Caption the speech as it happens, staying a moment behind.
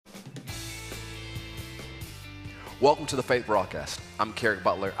Welcome to the Faith Broadcast. I'm Kerrick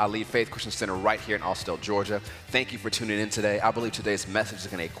Butler. I lead Faith Christian Center right here in Austell, Georgia. Thank you for tuning in today. I believe today's message is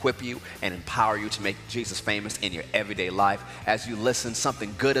going to equip you and empower you to make Jesus famous in your everyday life. As you listen,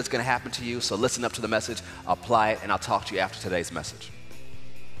 something good is going to happen to you. So listen up to the message, apply it, and I'll talk to you after today's message.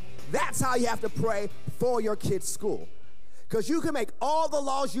 That's how you have to pray for your kid's school. Because you can make all the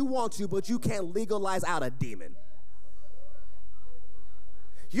laws you want to, but you can't legalize out a demon.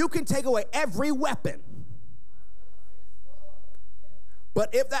 You can take away every weapon.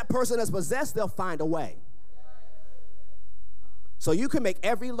 But if that person is possessed, they'll find a way. So you can make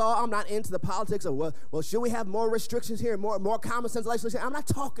every law. I'm not into the politics of, well, should we have more restrictions here, more common sense legislation? I'm not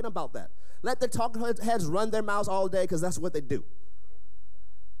talking about that. Let the talking heads run their mouths all day because that's what they do.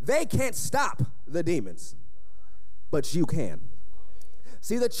 They can't stop the demons, but you can.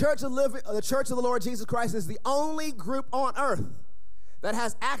 See, the church of the Lord Jesus Christ is the only group on earth that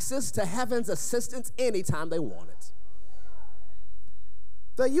has access to heaven's assistance anytime they want it.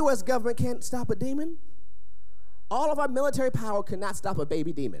 The U.S. government can't stop a demon. All of our military power cannot stop a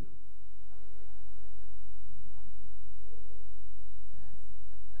baby demon.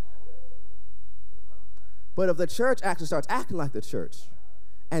 But if the church actually starts acting like the church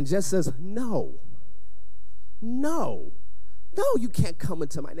and just says, no, you can't come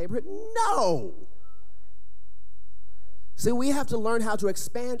into my neighborhood, no. See, we have to learn how to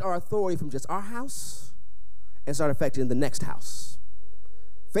expand our authority from just our house and start affecting the next house.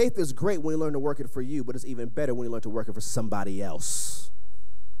 Faith is great when you learn to work it for you, but it's even better when you learn to work it for somebody else.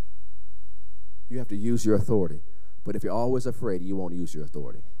 You have to use your authority. But if you're always afraid, you won't use your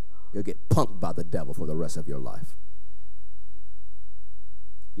authority. You'll get punked by the devil for the rest of your life.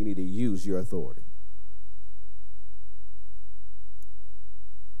 You need to use your authority.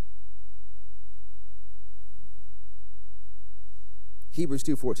 Hebrews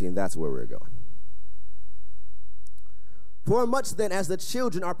 2:14, that's where we're going. For much then as the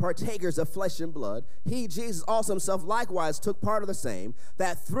children are partakers of flesh and blood, he, Jesus, also himself likewise took part of the same,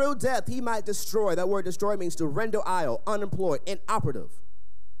 that through death he might destroy. That word destroy means to render idle, unemployed, inoperative.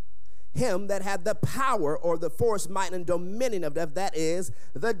 Him that had the power or the force, might, and dominion of death, that is,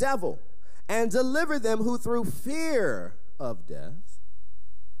 the devil, and deliver them who through fear of death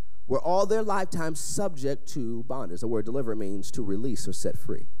were all their lifetime subject to bondage. The word deliver means to release or set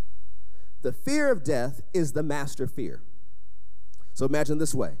free. The fear of death is the master fear. So imagine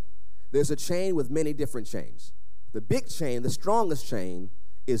this way. There's a chain with many different chains. The big chain, the strongest chain,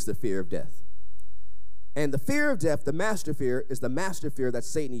 is the fear of death. And the fear of death, the master fear, is the master fear that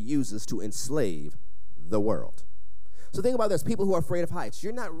Satan uses to enslave the world. So think about this. People who are afraid of heights.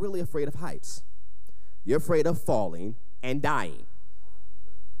 You're not really afraid of heights. You're afraid of falling and dying.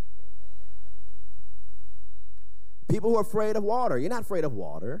 People who are afraid of water. You're not afraid of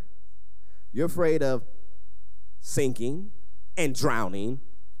water. You're afraid of sinking and drowning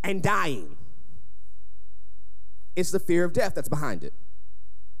and dying. It's the fear of death that's behind it.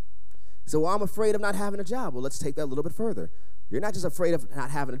 So, well, I'm afraid of not having a job. Well, let's take that a little bit further. You're not just afraid of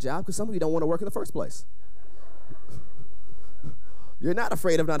not having a job because some of you don't want to work in the first place. You're not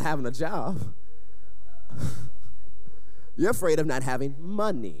afraid of not having a job. You're afraid of not having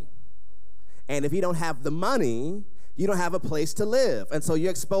money. And if you don't have the money, you don't have a place to live. And so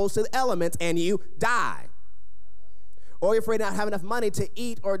you're exposed to the elements and you die. Or you're afraid of not having enough money to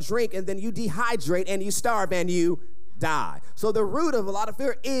eat or drink, and then you dehydrate and you starve and you die. So the root of a lot of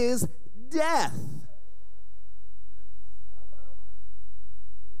fear is death.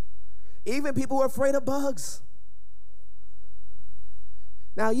 Even people who are afraid of bugs.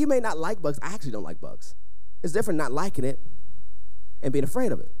 Now, you may not like bugs. I actually don't like bugs. It's different not liking it and being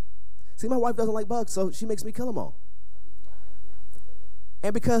afraid of it. See, my wife doesn't like bugs, so she makes me kill them all.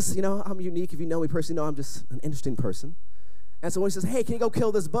 And because, I'm unique, if you know me personally, I'm just an interesting person. And so when he says, hey, can you go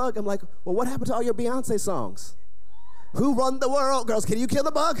kill this bug? I'm like, well, what happened to all your Beyonce songs? Who run the world? Girls, can you kill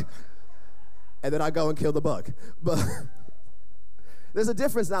the bug? And then I go and kill the bug. But there's a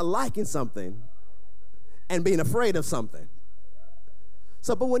difference not liking something and being afraid of something.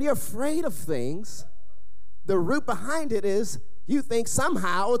 So, but when you're afraid of things, the root behind it is you think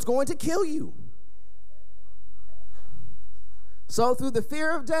somehow it's going to kill you. So through the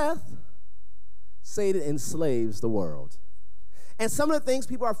fear of death, Satan enslaves the world. And some of the things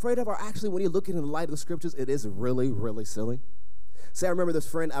people are afraid of are actually, when you look at it in the light of the scriptures, it is really, really silly. See, I remember this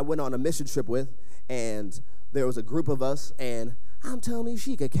friend I went on a mission trip with, and there was a group of us, and I'm telling you,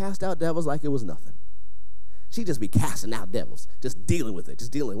 she could cast out devils like it was nothing. She'd just be casting out devils, just dealing with it,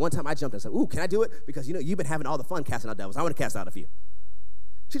 just dealing. One time I jumped and said, ooh, can I do it? Because, you've been having all the fun casting out devils. I want to cast out a few.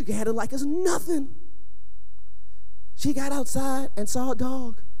 She had it like it's nothing. She got outside and saw a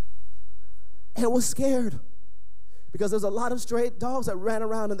dog and was scared. Because there's a lot of stray dogs that ran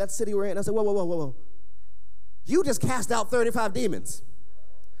around in that city we're in. I said, whoa, whoa, whoa, whoa, whoa. You just cast out 35 demons,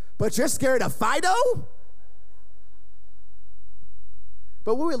 but you're scared of Fido?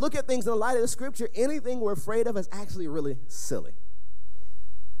 But when we look at things in the light of the scripture, anything we're afraid of is actually really silly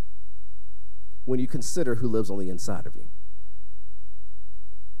when you consider who lives on the inside of you.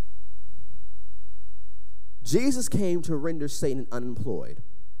 Jesus came to render Satan unemployed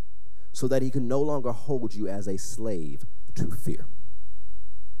so that he can no longer hold you as a slave to fear.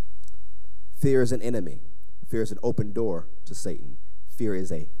 Fear is an enemy. Fear is an open door to Satan. Fear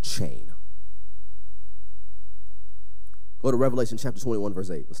is a chain. Go to Revelation chapter 21, verse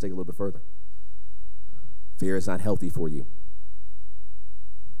 8. Let's take it a little bit further. Fear is not healthy for you.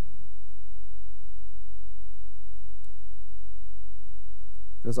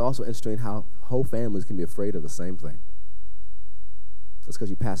 It's also interesting how whole families can be afraid of the same thing. That's because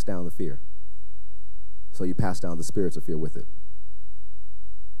you pass down the fear. So you pass down the spirits of fear with it.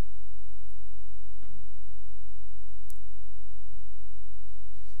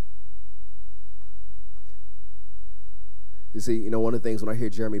 You see, one of the things when I hear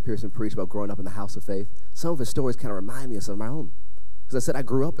Jeremy Pearson preach about growing up in the house of faith, some of his stories kind of remind me of some of my own. Because I said I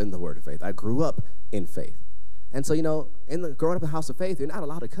grew up in the word of faith. I grew up in faith. And so, growing up in the house of faith, you're not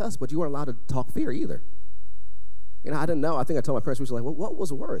allowed to cuss, but you weren't allowed to talk fear either. I didn't know. I think I told my parents recently, well, what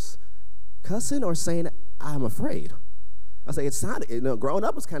was worse, cussing or saying I'm afraid? I say it sounded, growing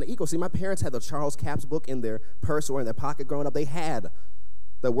up was kind of equal. See, my parents had the Charles Capps book in their purse or in their pocket growing up. They had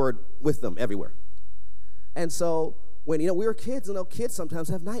the word with them everywhere. And so when, we were kids, kids sometimes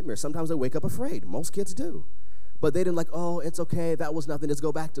have nightmares. Sometimes they wake up afraid. Most kids do. But they didn't oh, it's okay, that was nothing, just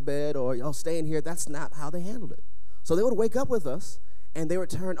go back to bed, or stay in here. That's not how they handled it. So they would wake up with us, and they would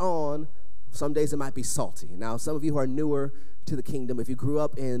turn on. Some days it might be salty. Now, some of you who are newer to the kingdom, if you grew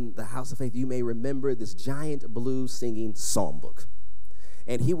up in the house of faith, you may remember this giant blues singing psalm book.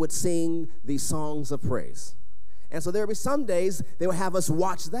 And he would sing these songs of praise. And so there would be some days they would have us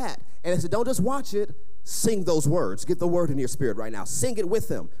watch that. And they said, don't just watch it, sing those words. Get the word in your spirit right now. Sing it with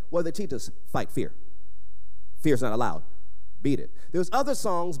them. What do they teach us? Fight fear. Fear's not allowed. Beat it. There's other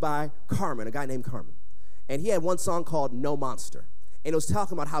songs by Carmen, a guy named Carmen. And he had one song called No Monster. And it was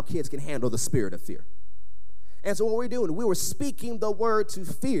talking about how kids can handle the spirit of fear. And so what we're doing, we were speaking the word to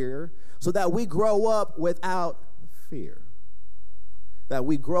fear so that we grow up without fear. That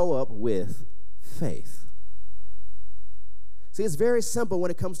we grow up with faith. See, it's very simple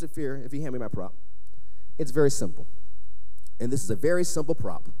when it comes to fear. If you hand me my prop, it's very simple. And this is a very simple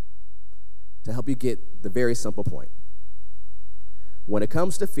prop to help you get the very simple point. When it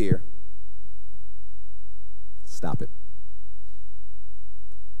comes to fear, stop it.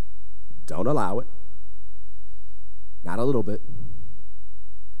 Don't allow it. Not a little bit.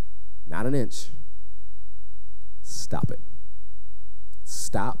 Not an inch. Stop it.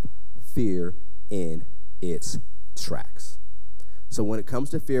 Stop fear in its tracks. So when it comes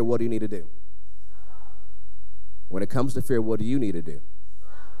to fear, what do you need to do? When it comes to fear, what do you need to do?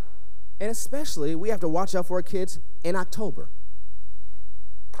 And especially, we have to watch out for our kids in October.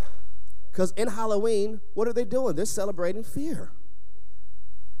 Because in Halloween, what are they doing? They're celebrating fear.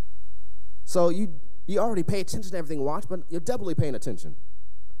 So you already pay attention to everything you watch, but you're doubly paying attention.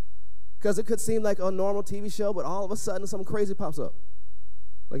 Because it could seem like a normal TV show, but all of a sudden something crazy pops up.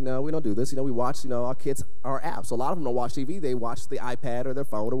 Like, no, we don't do this. We watch, our kids, our apps. A lot of them don't watch TV. They watch the iPad or their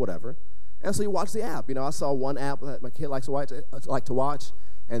phone or whatever. And so you watch the app. I saw one app that my kid likes to watch.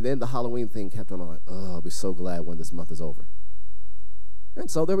 And then the Halloween thing kept on. I'm like, oh, I'll be so glad when this month is over.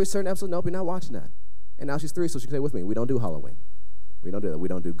 And so there were certain episodes, nope, you're not watching that. And now she's 3, so she can say with me, we don't do Halloween. We don't do that. We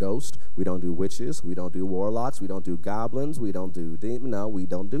don't do ghosts. We don't do witches. We don't do warlocks. We don't do goblins. We don't do demons. No, we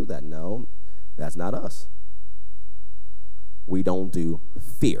don't do that. No, that's not us. We don't do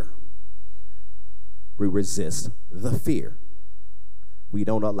fear. We resist the fear. We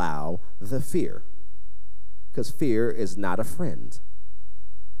don't allow the fear. Because fear is not a friend.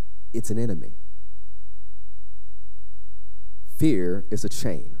 It's an enemy. Fear is a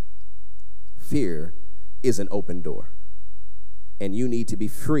chain. Fear is an open door. And you need to be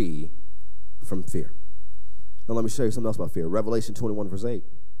free from fear. Now let me show you something else about fear. Revelation 21, verse 8.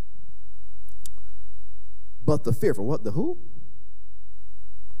 But the fearful, what, the who?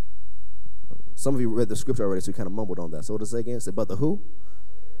 Some of you read the scripture already, so you kind of mumbled on that. So what does it say again? It said, but the who?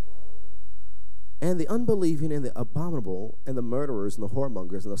 And the unbelieving and the abominable and the murderers and the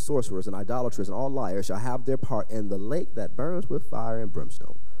whoremongers and the sorcerers and idolaters and all liars shall have their part in the lake that burns with fire and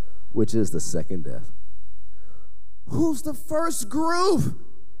brimstone, which is the second death. Who's the first group?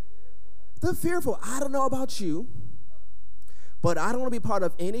 The fearful. I don't know about you, but I don't want to be part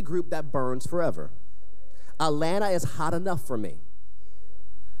of any group that burns forever. Atlanta is hot enough for me.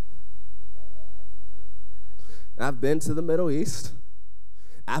 I've been to the Middle East.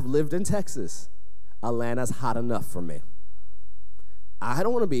 I've lived in Texas. Atlanta's hot enough for me. I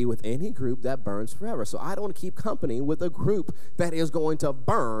don't want to be with any group that burns forever. So I don't want to keep company with a group that is going to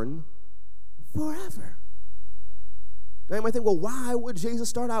burn forever. Now you might think, well, why would Jesus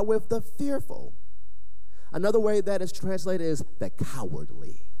start out with the fearful? Another way that is translated is the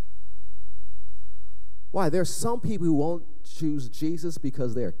cowardly. Why? There's some people who won't choose Jesus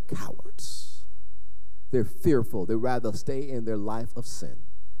because they're cowards. They're fearful. They'd rather stay in their life of sin.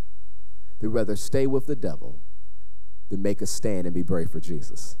 They'd rather stay with the devil than make a stand and be brave for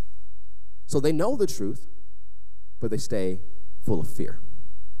Jesus. So they know the truth, but they stay full of fear.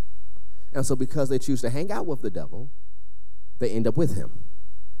 And so because they choose to hang out with the devil, they end up with him.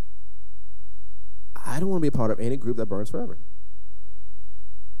 I don't want to be a part of any group that burns forever.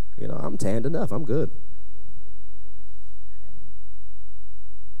 You know, I'm tanned enough. I'm good.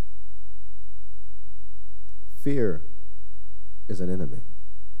 Fear is an enemy.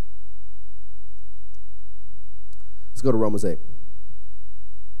 Let's go to Romans 8.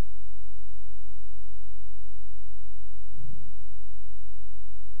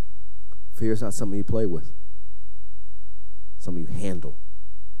 Fear is not something you play with, something you handle.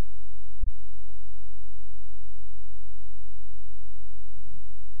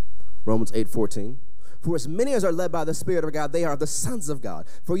 Romans 8:14. For as many as are led by the Spirit of God, they are the sons of God.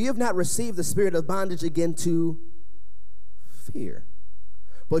 For you have not received the spirit of bondage again to fear,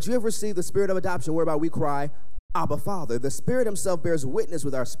 but you have received the spirit of adoption, whereby we cry, Abba, Father. The Spirit himself bears witness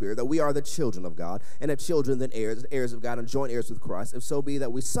with our spirit that we are the children of God, and if children, then heirs, heirs of God, and joint heirs with Christ. If so be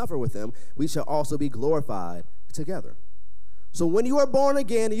that we suffer with him, we shall also be glorified together. So when you are born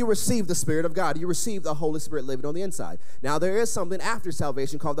again, you receive the Spirit of God. You receive the Holy Spirit living on the inside. Now, there is something after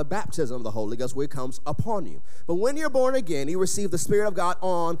salvation called the baptism of the Holy Ghost, where it comes upon you. But when you're born again, you receive the Spirit of God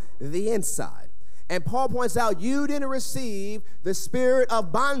on the inside. And Paul points out you didn't receive the spirit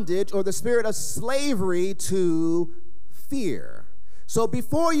of bondage or the spirit of slavery to fear. So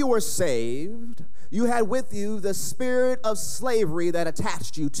before you were saved, you had with you the spirit of slavery that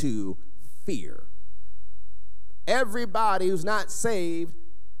attached you to fear. Everybody who's not saved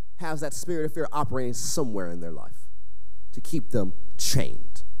has that spirit of fear operating somewhere in their life to keep them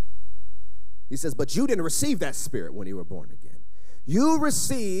chained. He says, but you didn't receive that spirit when you were born again. You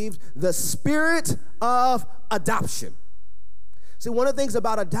received the spirit of adoption. See, one of the things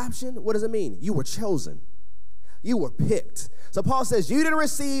about adoption, what does it mean? You were chosen. You were picked. So Paul says, you didn't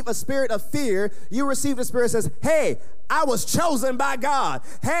receive a spirit of fear. You received a spirit that says, hey, I was chosen by God.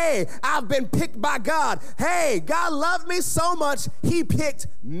 Hey, I've been picked by God. Hey, God loved me so much, he picked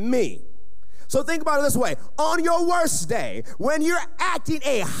me. So think about it this way. On your worst day, when you're acting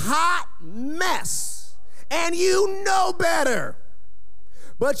a hot mess and you know better,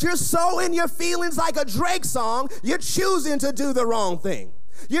 but you're so in your feelings like a Drake song, you're choosing to do the wrong thing.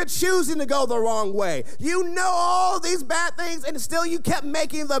 You're choosing to go the wrong way. You know all these bad things, and still you kept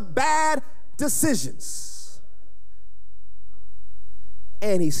making the bad decisions.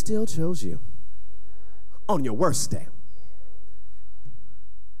 And he still chose you on your worst day.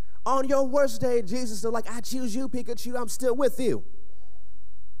 On your worst day, Jesus is like, I choose you, Pikachu, I'm still with you.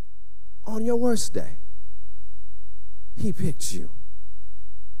 On your worst day, he picked you.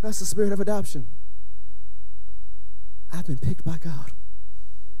 That's the spirit of adoption. I've been picked by God.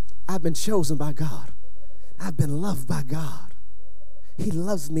 I've been chosen by God. I've been loved by God. He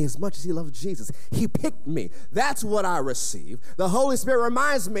loves me as much as he loves Jesus. He picked me. That's what I receive. The Holy Spirit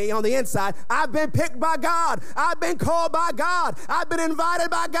reminds me on the inside, I've been picked by God. I've been called by God. I've been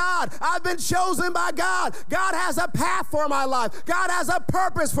invited by God. I've been chosen by God. God has a path for my life. God has a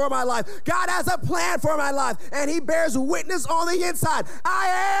purpose for my life. God has a plan for my life. And he bears witness on the inside.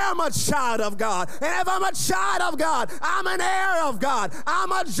 I am a child of God. And if I'm a child of God, I'm an heir of God.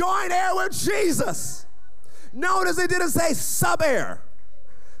 I'm a joint heir with Jesus. Notice it didn't say sub-heir.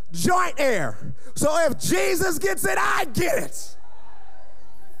 Joint heir. So if Jesus gets it, I get it.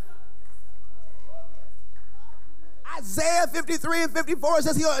 Isaiah 53 and 54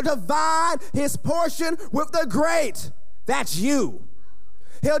 says he'll divide his portion with the great. That's you.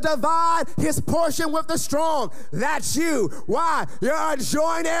 He'll divide his portion with the strong. That's you. Why? You're a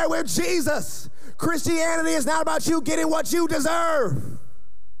joint heir with Jesus. Christianity is not about you getting what you deserve.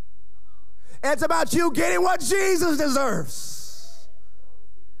 It's about you getting what Jesus deserves.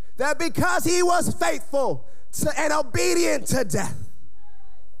 That because he was faithful and obedient to death.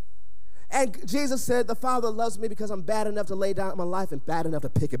 And Jesus said, the Father loves me because I'm bad enough to lay down my life and bad enough to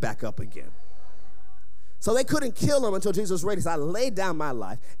pick it back up again. So they couldn't kill him until Jesus was ready. So I laid down my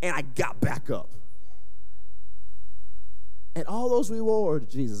life and I got back up. And all those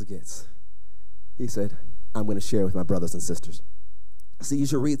rewards Jesus gets, he said, I'm going to share with my brothers and sisters. See, you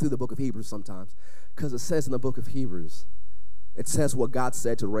should read through the book of Hebrews sometimes, because it says in the book of Hebrews, it says what God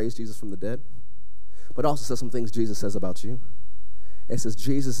said to raise Jesus from the dead, but also says some things Jesus says about you. It says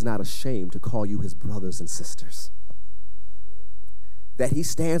Jesus is not ashamed to call you his brothers and sisters. That he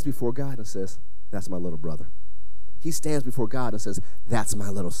stands before God and says, that's my little brother. He stands before God and says, that's my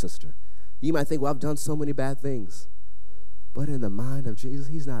little sister. You might think, well, I've done so many bad things. But in the mind of Jesus,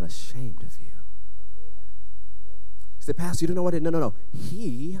 he's not ashamed of you. He said, Pastor, you don't know what it is? No.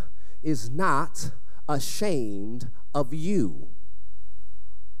 He is not ashamed of you.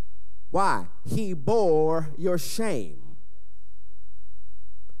 Why? He bore your shame.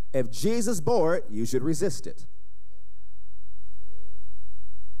 If Jesus bore it, you should resist it.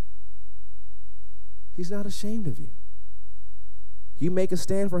 He's not ashamed of you. You make a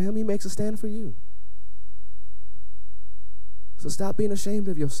stand for him, he makes a stand for you. So stop being ashamed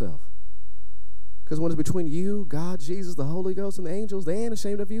of yourself. Because when it's between you, God, Jesus, the Holy Ghost, and the angels, they ain't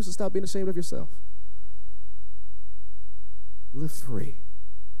ashamed of you, so stop being ashamed of yourself. Live free.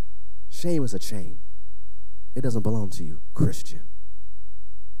 Shame is a chain. It doesn't belong to you, Christian.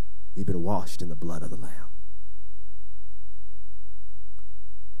 You've been washed in the blood of the Lamb.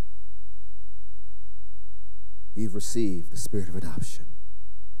 You've received the spirit of adoption.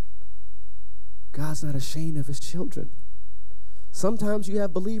 God's not ashamed of his children. Sometimes you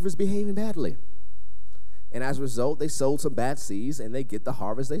have believers behaving badly. And as a result, they sowed some bad seeds and they get the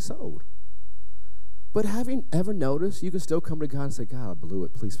harvest they sowed. But have you ever noticed you can still come to God and say, God, I blew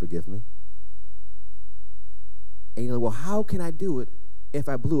it. Please forgive me. And you're like, well, how can I do it if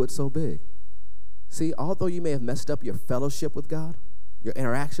I blew it so big? See, although you may have messed up your fellowship with God, your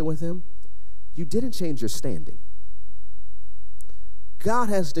interaction with him, you didn't change your standing. God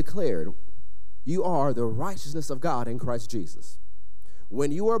has declared you are the righteousness of God in Christ Jesus.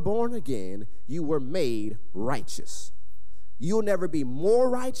 When you were born again, you were made righteous. You'll never be more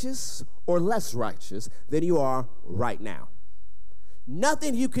righteous or less righteous than you are right now.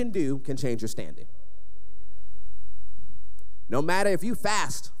 Nothing you can do can change your standing. No matter if you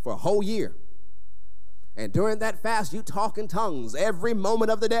fast for a whole year, and during that fast you talk in tongues every moment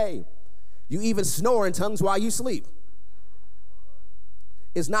of the day, you even snore in tongues while you sleep,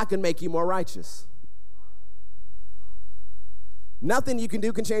 it's not going to make you more righteous. Nothing you can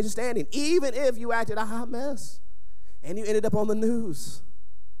do can change your standing, even if you acted a hot mess and you ended up on the news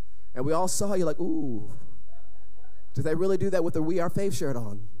and we all saw you like, ooh, did they really do that with the We Are Faith shirt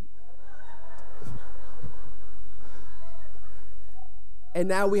on? And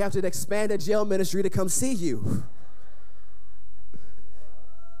now we have to expand the jail ministry to come see you.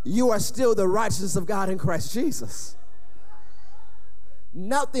 You are still the righteousness of God in Christ Jesus.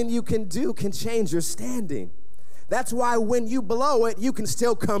 Nothing you can do can change your standing. That's why when you blow it, you can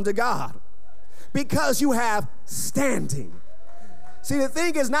still come to God, because you have standing. See, the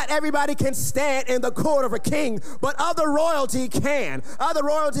thing is, not everybody can stand in the court of a king, but other royalty can. Other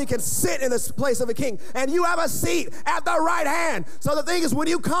royalty can sit in the place of a king, and you have a seat at the right hand. So the thing is, when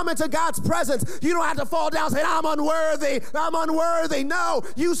you come into God's presence, you don't have to fall down saying, I'm unworthy, I'm unworthy. No,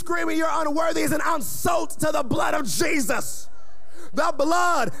 you screaming you're unworthy is an insult to the blood of Jesus. The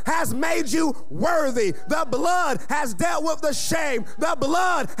blood has made you worthy. The blood has dealt with the shame. The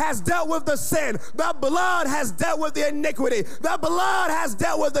blood has dealt with the sin. The blood has dealt with the iniquity. The blood has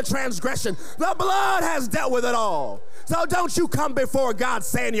dealt with the transgression. The blood has dealt with it all. So don't you come before God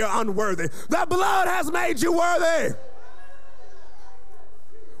saying you're unworthy. The blood has made you worthy.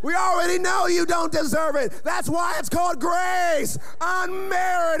 We already know you don't deserve it. That's why it's called grace,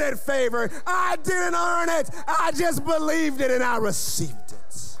 unmerited favor. I didn't earn it. I just believed it and I received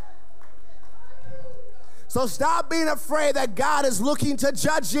it. So stop being afraid that God is looking to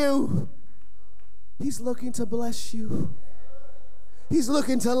judge you. He's looking to bless you. He's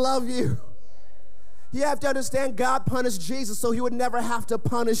looking to love you. You have to understand God punished Jesus so he would never have to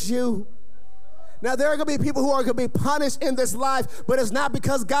punish you. Now, there are going to be people who are going to be punished in this life, but it's not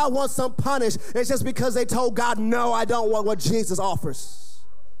because God wants them punished. It's just because they told God, no, I don't want what Jesus offers.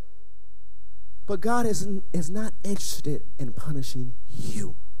 But God is not interested in punishing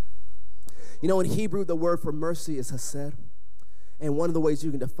you. You know, in Hebrew, the word for mercy is hesed. And one of the ways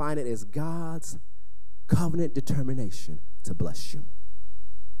you can define it is God's covenant determination to bless you.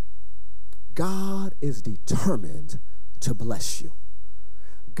 God is determined to bless you.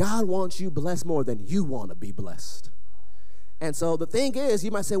 God wants you blessed more than you want to be blessed. And so the thing is,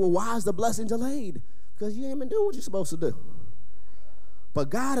 you might say, well, why is the blessing delayed? Because you ain't been doing what you're supposed to do. But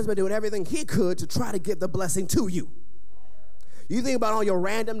God has been doing everything he could to try to get the blessing to you. You think about on your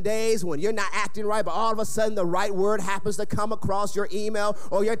random days when you're not acting right, but all of a sudden the right word happens to come across your email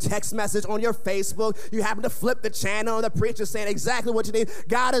or your text message on your Facebook. You happen to flip the channel and the preacher's saying exactly what you need.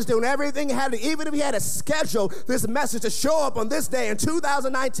 God is doing everything he had to, even if he had to schedule this message to show up on this day in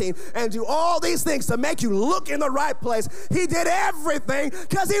 2019 and do all these things to make you look in the right place. He did everything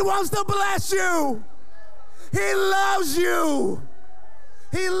because he wants to bless you. He loves you.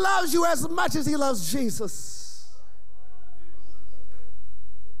 He loves you as much as he loves Jesus.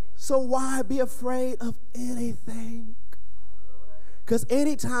 So why be afraid of anything? Because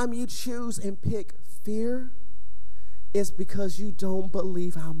anytime you choose and pick fear, it's because you don't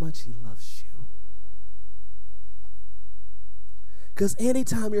believe how much he loves you. Because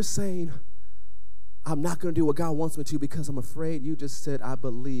anytime you're saying, I'm not going to do what God wants me to because I'm afraid, you just said, I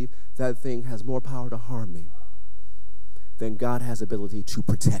believe that thing has more power to harm me than God has ability to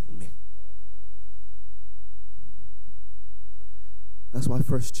protect me. That's why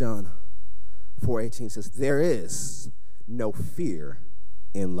 1 John 4:18 says, there is no fear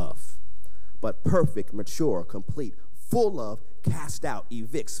in love, but perfect, mature, complete, full love casts out,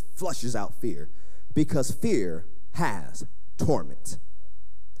 evicts, flushes out fear, because fear has torment.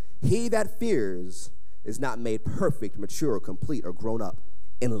 He that fears is not made perfect, mature, complete, or grown up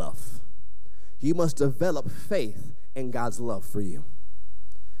in love. You must develop faith in God's love for you.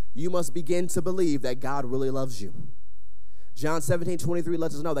 You must begin to believe that God really loves you. John 17:23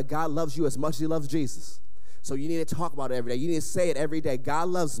 lets us know that God loves you as much as he loves Jesus. So you need to talk about it every day. You need to say it every day. God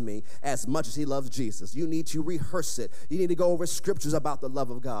loves me as much as he loves Jesus. You need to rehearse it. You need to go over scriptures about the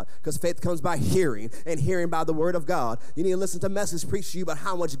love of God, because faith comes by hearing, and hearing by the word of God. You need to listen to messages preached to you about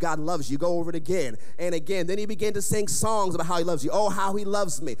how much God loves you. Go over it again and again. Then you begin to sing songs about how he loves you. Oh, how he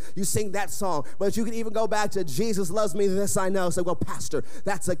loves me. You sing that song. But you can even go back to Jesus loves me, this I know. So, well, Pastor,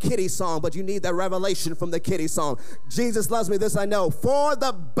 that's a kiddie song, but you need that revelation from the kiddie song. Jesus loves me, this I know, for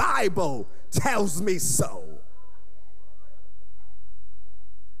the Bible tells me so.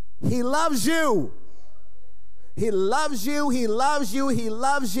 He loves you. He loves you. He loves you. He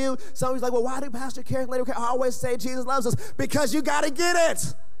loves you. Somebody's like, well, why did Pastor Kerrick later always say Jesus loves us? Because you got to get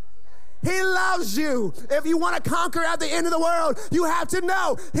it. He loves you. If you want to conquer at the end of the world, you have to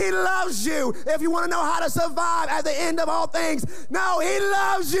know he loves you. If you want to know how to survive at the end of all things, no, he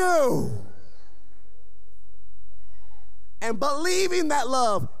loves you. And believing that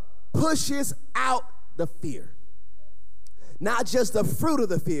love pushes out the fear. Not just the fruit of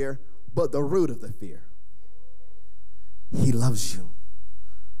the fear, but the root of the fear. He loves you.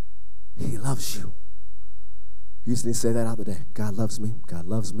 He loves you. You just need to say that out the day. God loves me. God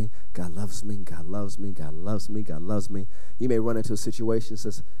loves me. God loves me. God loves me. God loves me. God loves me. You may run into a situation that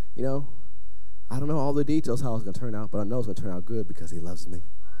says, you know, I don't know all the details how it's going to turn out, but I know it's going to turn out good because he loves me.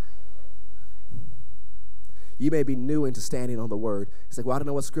 You may be new into standing on the word. It's like, well, I don't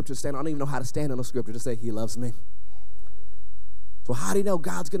know what scripture to stand on. I don't even know how to stand on the scripture. Just say, he loves me. So how do you know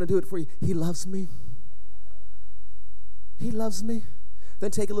God's going to do it for you? He loves me. He loves me. Then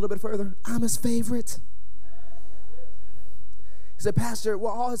take it a little bit further. I'm his favorite. He said, Pastor,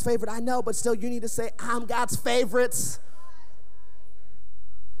 we're all his favorite. I know, but still you need to say, I'm God's favorite.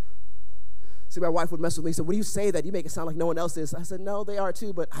 See, my wife would mess with me. She said, when you say that, you make it sound like no one else is. I said, no, they are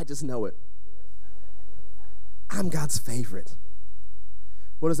too, but I just know it. I'm God's favorite.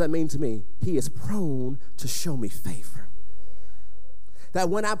 What does that mean to me? He is prone to show me favor. That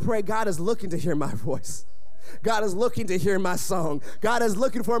when I pray, God is looking to hear my voice. God is looking to hear my song. God is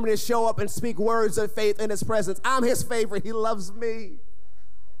looking for me to show up and speak words of faith in his presence. I'm his favorite. He loves me.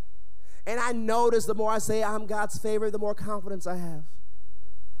 And I notice the more I say I'm God's favorite, the more confidence I have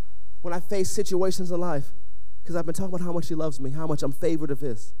when I face situations in life, because I've been talking about how much he loves me, how much I'm favored of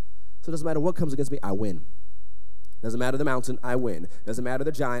his. So it doesn't matter what comes against me, I win. Doesn't matter the mountain, I win. Doesn't matter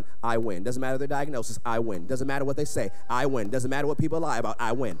the giant, I win. Doesn't matter their diagnosis, I win. Doesn't matter what they say, I win. Doesn't matter what people lie about,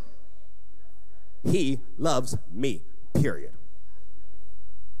 I win. He loves me, period.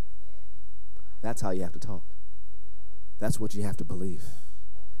 That's how you have to talk. That's what you have to believe.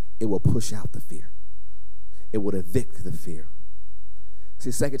 It will push out the fear. It will evict the fear.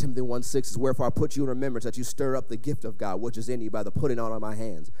 See, 2 Timothy 1:6 is, wherefore I put you in remembrance that you stir up the gift of God, which is in you by the putting on of my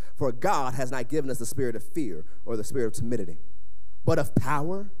hands. For God has not given us the spirit of fear or the spirit of timidity, but of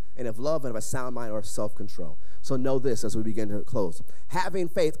power and of love and of a sound mind or of self-control. So know this as we begin to close. Having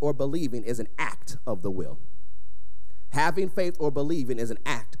faith or believing is an act of the will. Having faith or believing is an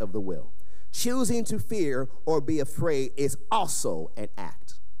act of the will. Choosing to fear or be afraid is also an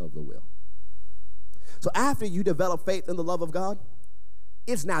act of the will. So after you develop faith in the love of God,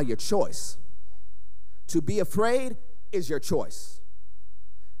 it's now your choice. To be afraid is your choice.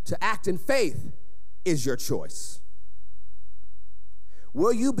 To act in faith is your choice.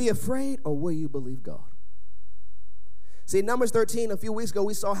 Will you be afraid or will you believe God? See, in Numbers 13, a few weeks ago,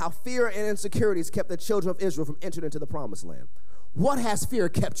 we saw how fear and insecurities kept the children of Israel from entering into the promised land. What has fear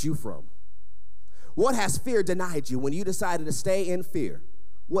kept you from? What has fear denied you when you decided to stay in fear?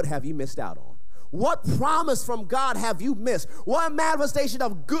 What have you missed out on? What promise from God have you missed? What manifestation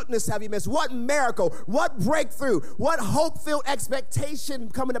of goodness have you missed? What miracle, what breakthrough, what hope-filled expectation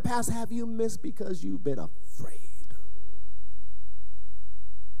coming to pass have you missed because you've been afraid?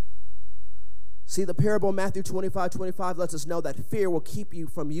 See, the parable of Matthew 25:25 lets us know that fear will keep you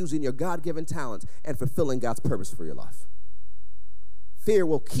from using your God-given talents and fulfilling God's purpose for your life. Fear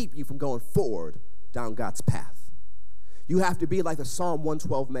will keep you from going forward down God's path. You have to be like the Psalm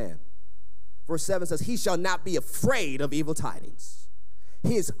 112 man. Verse 7 says, he shall not be afraid of evil tidings.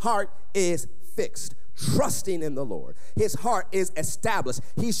 His heart is fixed, trusting in the Lord. His heart is established.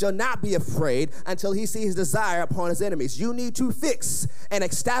 He shall not be afraid until he sees his desire upon his enemies. You need to fix and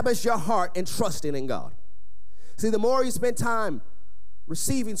establish your heart in trusting in God. See, the more you spend time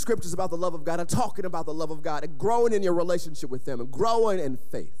receiving scriptures about the love of God and talking about the love of God and growing in your relationship with them and growing in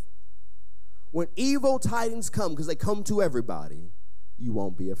faith, when evil tidings come, because they come to everybody, you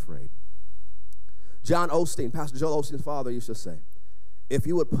won't be afraid. John Osteen, Pastor Joel Osteen's father, used to say, if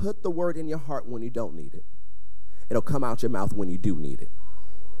you would put the word in your heart when you don't need it, it'll come out your mouth when you do need it.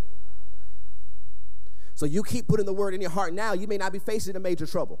 So you keep putting the word in your heart now, you may not be facing a major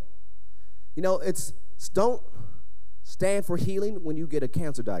trouble. You know, don't stand for healing when you get a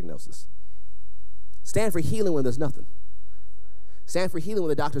cancer diagnosis. Stand for healing when there's nothing. Stand for healing when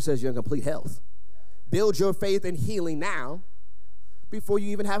the doctor says you're in complete health. Build your faith in healing now before you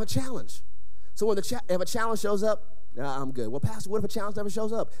even have a challenge. So when if a challenge shows up, nah, I'm good. Well, Pastor, what if a challenge never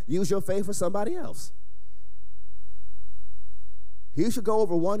shows up? Use your faith for somebody else. You should go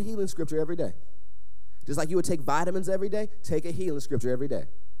over one healing scripture every day. Just like you would take vitamins every day, take a healing scripture every day.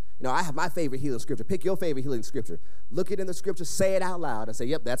 You know, I have my favorite healing scripture. Pick your favorite healing scripture. Look it in the scripture, say it out loud, and say,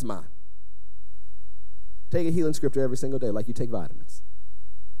 yep, that's mine. Take a healing scripture every single day like you take vitamins.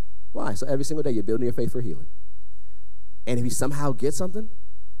 Why? So every single day you're building your faith for healing. And if you somehow get something,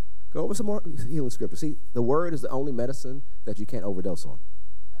 go over some more healing scripture. See, the word is the only medicine that you can't overdose on.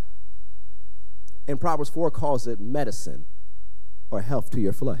 And Proverbs 4 calls it medicine or health to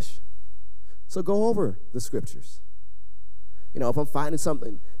your flesh. So go over the scriptures. You know, if I'm finding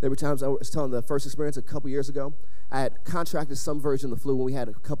something, there were times I was telling the first experience a couple years ago. I had contracted some version of the flu when we had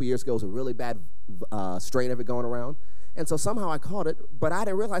a couple years ago. It was a really bad strain of it going around. And so somehow I caught it, but I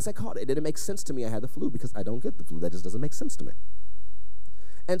didn't realize I caught it. It didn't make sense to me I had the flu because I don't get the flu. That just doesn't make sense to me.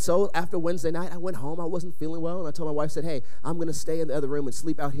 And so after Wednesday night, I went home. I wasn't feeling well, and I told my wife, I said, hey, I'm going to stay in the other room and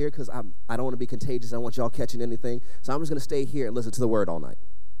sleep out here because I don't want to be contagious. I don't want y'all catching anything. So I'm just going to stay here and listen to the word all night.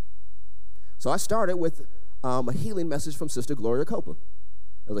 So I started with a healing message from Sister Gloria Copeland.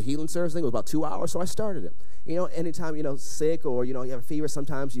 It was a healing service thing. It was about 2 hours, so I started it. You know, anytime, sick or, you have a fever,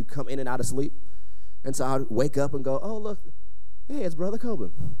 sometimes you come in and out of sleep. And so I'd wake up and go, oh, look, hey, it's Brother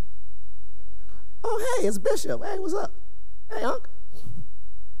Copeland. Oh, hey, it's Bishop. Hey, what's up? Hey, Unc.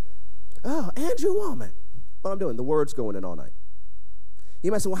 Oh, Andrew Woman. What I'm doing, the word's going in all night.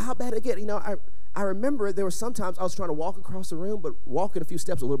 You might say, well, how bad did it get? I remember there were sometimes I was trying to walk across the room, but walking a few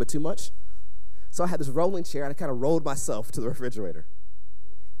steps a little bit too much. So I had this rolling chair, and I kind of rolled myself to the refrigerator.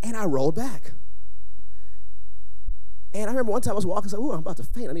 And I rolled back. And I remember one time I was walking, and said, ooh, I'm about to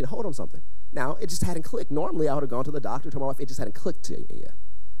faint. I need to hold on something. Now, it just hadn't clicked. Normally, I would have gone to the doctor, told my wife, it just hadn't clicked to me yet.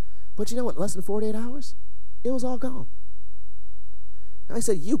 But you know what? Less than 48 hours, it was all gone. And I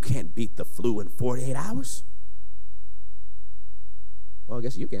said, you can't beat the flu in 48 hours. Well, I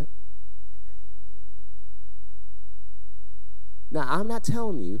guess you can. Now, I'm not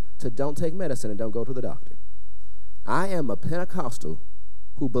telling you to don't take medicine and don't go to the doctor. I am a Pentecostal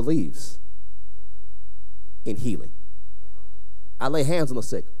who believes in healing. I lay hands on the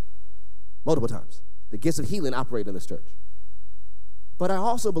sick multiple times. The gifts of healing operate in this church. But I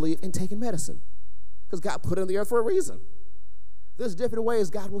also believe in taking medicine because God put it on the earth for a reason. There's different ways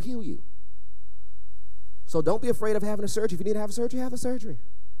God will heal you. So don't be afraid of having a surgery. If you need to have a surgery, have a surgery.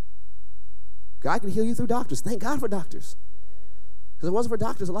 God can heal you through doctors. Thank God for doctors. Because if it wasn't for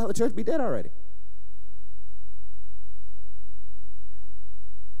doctors, a lot of the church would be dead already.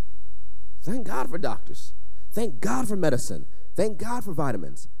 Thank God for doctors. Thank God for medicine. Thank God for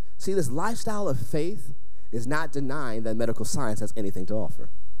vitamins. See, this lifestyle of faith is not denying that medical science has anything to offer.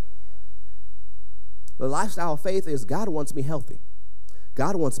 The lifestyle of faith is God wants me healthy.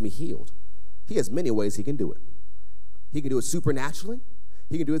 God wants me healed. He has many ways he can do it. He can do it supernaturally.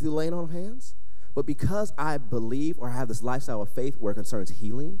 He can do it through laying on of hands. But because I believe or have this lifestyle of faith where it concerns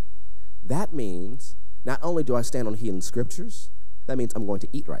healing, that means not only do I stand on healing scriptures, that means I'm going to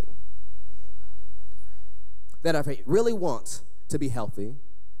eat right. That if I really want to be healthy,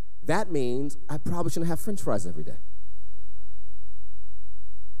 that means I probably shouldn't have French fries every day.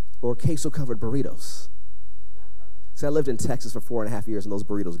 Or queso-covered burritos. See, I lived in Texas for 4.5 years, and those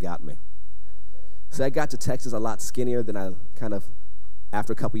burritos got me. So I got to Texas a lot skinnier than I kind of,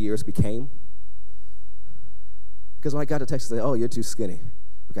 after a couple years, became. Because when I got to Texas, they said, oh, you're too skinny.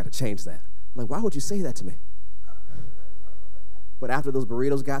 We got to change that. I'm like, why would you say that to me? But after those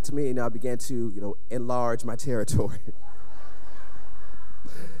burritos got to me, I began to, enlarge my territory.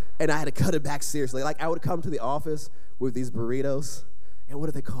 And I had to cut it back seriously. Like, I would come to the office with these burritos, and what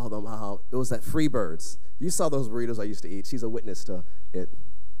do they call them? It was that Freebirds. You saw those burritos I used to eat. She's a witness to it.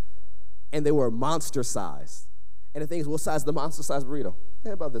 And they were monster size. And the thing is, what size is the monster size burrito?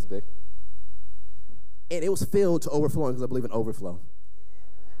 Yeah, about this big. And it was filled to overflowing because I believe in overflow.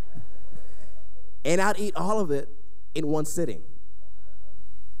 And I'd eat all of it in one sitting.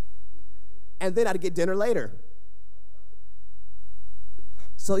 And then I'd get dinner later.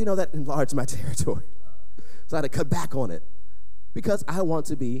 So, that enlarged my territory. So I had to cut back on it because I want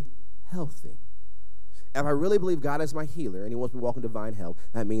to be healthy. If I really believe God is my healer and he wants me to walk in divine health,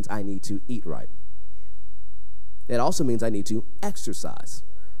 that means I need to eat right. It also means I need to exercise.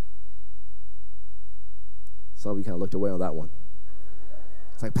 Some of you kind of looked away on that one.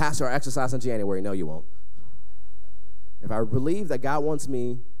 It's like, Pastor, I'll exercise in January. No, you won't. If I believe that God wants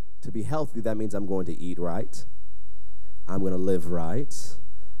me to be healthy, that means I'm going to eat right. I'm going to live right.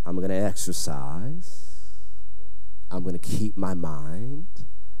 I'm going to exercise. I'm going to keep my mind.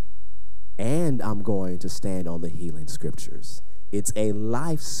 And I'm going to stand on the healing scriptures. It's a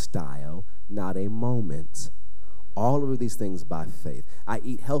lifestyle, not a moment. All of these things by faith. I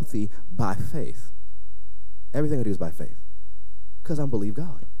eat healthy by faith. Everything I do is by faith because I believe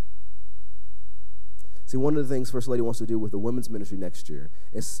God. See, one of the things First Lady wants to do with the women's ministry next year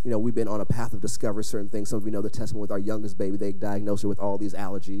is, we've been on a path of discovering certain things. Some of you know the testimony with our youngest baby. They diagnosed her with all these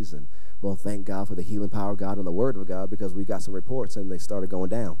allergies. And, well, thank God for the healing power of God and the word of God because we got some reports and they started going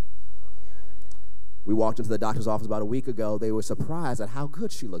down. We walked into the doctor's office about a week ago. They were surprised at how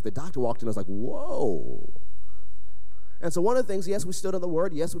good she looked. The doctor walked in and was like, whoa. And so one of the things, yes, we stood on the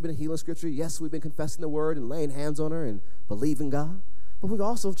word. Yes, we've been healing scripture. Yes, we've been confessing the word and laying hands on her and believing God. But we've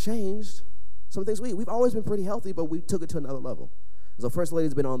also changed some things. We've always been pretty healthy, but we took it to another level. So First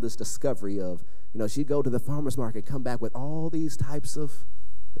Lady's been on this discovery of, she'd go to the farmer's market, come back with all these types of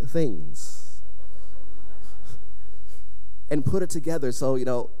things and put it together so,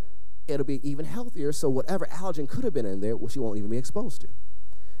 it'll be even healthier. So whatever allergen could have been in there, she won't even be exposed to.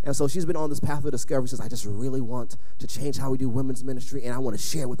 And so she's been on this path of discovery. She says, I just really want to change how we do women's ministry, and I want to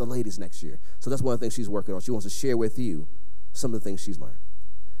share with the ladies next year. So that's one of the things she's working on. She wants to share with you some of the things she's learned.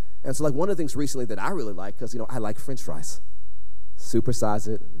 And so, one of the things recently that I really like, because, I like French fries. Supersize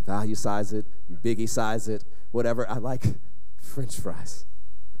it, value size it, biggie size it, whatever. I like French fries.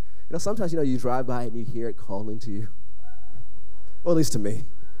 Sometimes, you drive by and you hear it calling to you. Well, at least to me.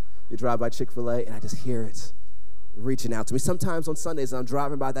 You drive by Chick-fil-A, and I just hear it reaching out to me. Sometimes on Sundays, I'm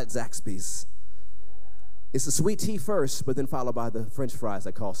driving by that Zaxby's. It's the sweet tea first, but then followed by the French fries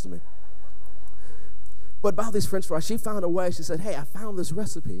that calls to me. But about these French fries, she found a way. She said, hey, I found this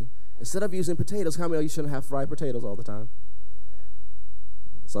recipe. Instead of using potatoes, how many know you shouldn't have fried potatoes all the time?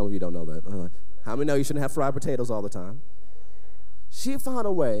 Some of you don't know that. How many know you shouldn't have fried potatoes all the time? She found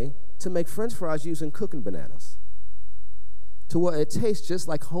a way to make French fries using cooking bananas to where it tastes just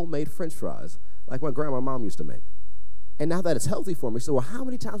like homemade French fries, like my grandma and mom used to make. And now that it's healthy for me, she said, well, how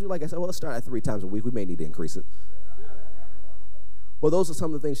many times would you like? I said, well, let's start at 3 times a week. We may need to increase it. Well, those are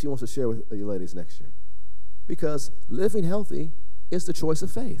some of the things she wants to share with you ladies next year. Because living healthy is the choice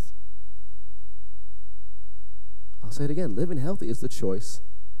of faith. I'll say it again. Living healthy is the choice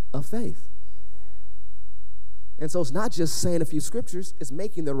of faith. And so it's not just saying a few scriptures. It's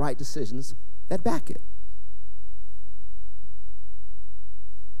making the right decisions that back it.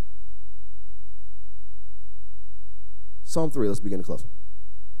 Psalm 3, let's begin to close.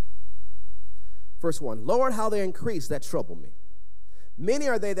 Verse 1, Lord, how they increase that trouble me. Many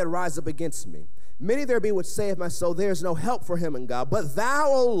are they that rise up against me. Many there be which say of my soul, there is no help for him in God. But thou,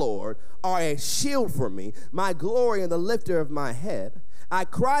 O Lord, art a shield for me, my glory and the lifter of my head. I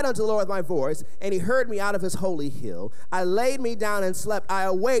cried unto the Lord with my voice, and he heard me out of his holy hill. I laid me down and slept. I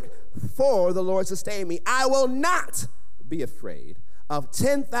awaked, for the Lord sustained me. I will not be afraid of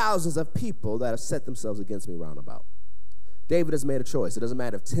 10,000s of people that have set themselves against me round about. David has made a choice. It doesn't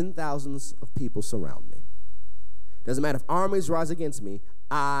matter if 10,000s of people surround me. It doesn't matter if armies rise against me.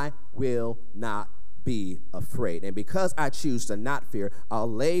 I will not be afraid. And because I choose to not fear,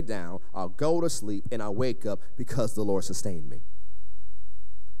 I'll lay down, I'll go to sleep, and I'll wake up because the Lord sustained me.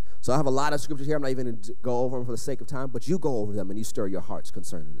 So I have a lot of scriptures here. I'm not even going to go over them for the sake of time, but you go over them and you stir your hearts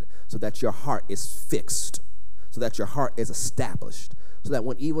concerning it so that your heart is fixed, so that your heart is established, so that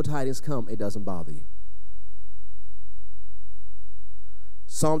when evil tidings come, it doesn't bother you.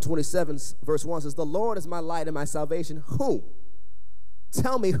 Psalm 27, verse 1 says, the Lord is my light and my salvation. Whom?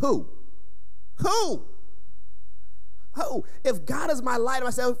 Tell me who? Who? Who? If God is my light and my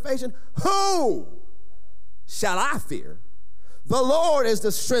salvation, who shall I fear? The Lord is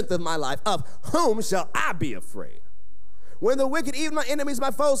the strength of my life. Of whom shall I be afraid? When the wicked, even my enemies,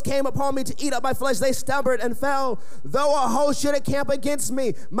 my foes, came upon me to eat up my flesh, they stumbled and fell. Though a host should encamp against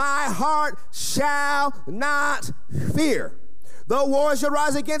me, my heart shall not fear. Though war should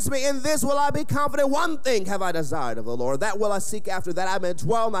rise against me, in this will I be confident. One thing have I desired of the Lord, that will I seek after, that I may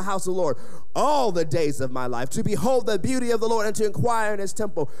dwell in the house of the Lord all the days of my life, to behold the beauty of the Lord and to inquire in his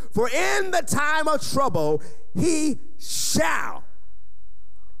temple. For in the time of trouble he shall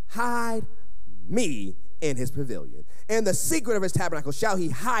hide me in his pavilion. In the secret of his tabernacle shall he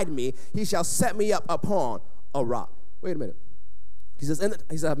hide me. He shall set me up upon a rock. Wait a minute. He says,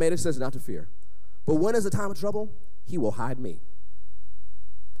 I've made a decision not to fear. But when is the time of trouble? He will hide me.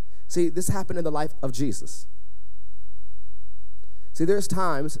 See, this happened in the life of Jesus. See, there's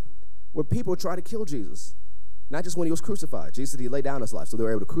times where people try to kill Jesus. Not just when he was crucified. Jesus, he laid down his life, so they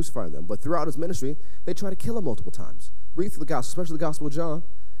were able to crucify him. But throughout his ministry, they try to kill him multiple times. Read through the gospel, especially the Gospel of John.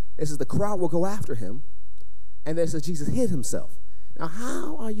 It says the crowd will go after him, and then it says Jesus hid himself. Now,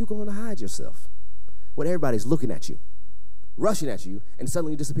 how are you going to hide yourself when everybody's looking at you, rushing at you, and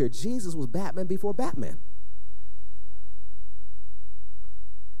suddenly you disappear? Jesus was Batman before Batman.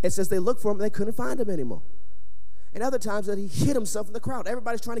 It says they looked for him, and they couldn't find him anymore. And other times that he hid himself in the crowd.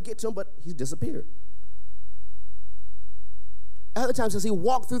 Everybody's trying to get to him, but he disappeared. Other times as he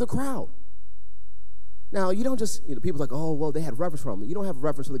walked through the crowd. Now, you don't just, people's like, oh, well, they had reverence for him. You don't have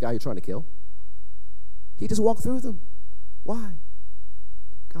reverence for the guy you're trying to kill. He just walked through them. Why?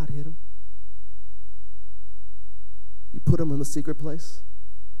 God hid him. He put him in the secret place,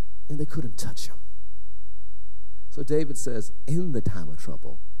 and they couldn't touch him. So David says, in the time of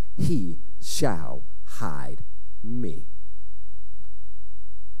trouble, he shall hide me.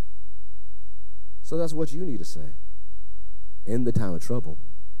 So that's what you need to say. In the time of trouble,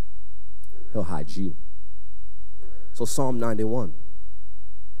 he'll hide you. So Psalm 91.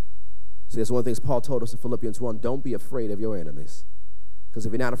 See, that's one of the things Paul told us in Philippians 1. Don't be afraid of your enemies. Because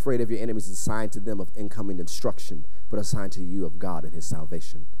if you're not afraid of your enemies, it's a sign to them of incoming instruction, but a sign to you of God and his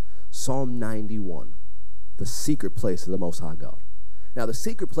salvation. Psalm 91. The secret place of the Most High God. Now, the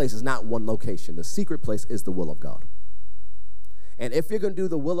secret place is not one location. The secret place is the will of God. And if you're going to do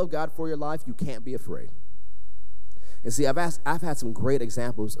the will of God for your life, you can't be afraid. And see, I've had some great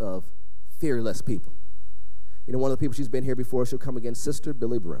examples of fearless people. One of the people, she's been here before. She'll come again, Sister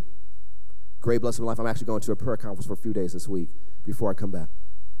Billy Brim. Great blessing life. I'm actually going to a prayer conference for a few days this week before I come back.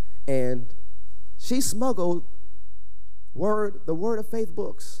 And she smuggled the Word of Faith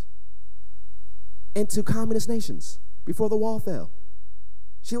books into communist nations before the wall fell.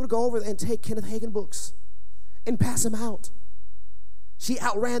 She would go over and take Kenneth Hagin books and pass them out. She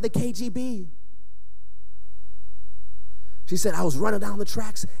outran the KGB. She said, I was running down the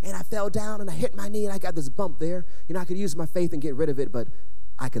tracks and I fell down and I hit my knee and I got this bump there. I could use my faith and get rid of it, but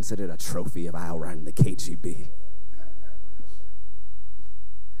I consider it a trophy of outrunning the KGB.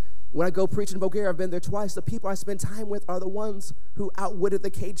 When I go preach in Bulgaria, I've been there twice. The people I spend time with are the ones who outwitted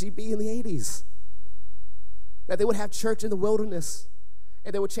the KGB in the 80s. That they would have church in the wilderness,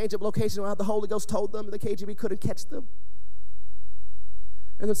 and they would change up location while the Holy Ghost told them the KGB couldn't catch them.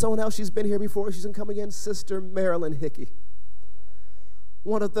 And then someone else, she's been here before, she's going to come again, Sister Marilyn Hickey.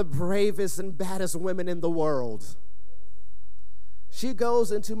 One of the bravest and baddest women in the world. She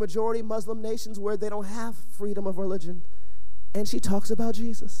goes into majority Muslim nations where they don't have freedom of religion, and she talks about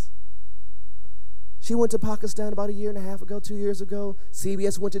Jesus. She went to Pakistan about 1.5 years ago, 2 years ago.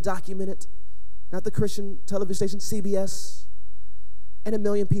 CBS went to document it. Not the Christian television station, CBS. And 1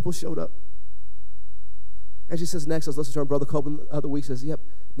 million people showed up. And she says, next, I was listening to her brother Coben the other week. She says, yep,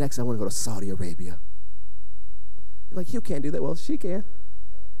 next I want to go to Saudi Arabia. You're like, you can't do that. Well, she can.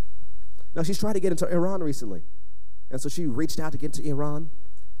 Now, she's tried to get into Iran recently. And so she reached out to get into Iran,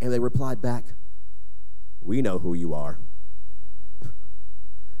 and they replied back, we know who you are.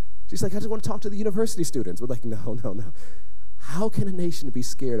 She's like, I just want to talk to the university students. We're like, no. How can a nation be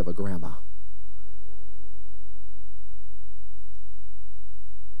scared of a grandma?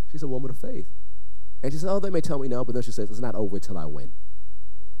 She's a woman of faith. And she said, oh, they may tell me no, but then she says, it's not over till I win.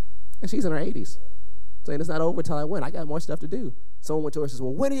 And she's in her 80s, saying it's not over till I win. I got more stuff to do. Someone went to her and says,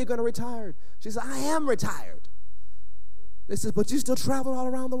 well, when are you going to retire? She said, I am retired. They said, but you still travel all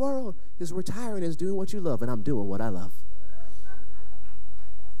around the world. His retiring is doing what you love, and I'm doing what I love.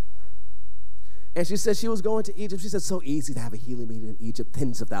 And she said she was going to Egypt. She said, so easy to have a healing meeting in Egypt.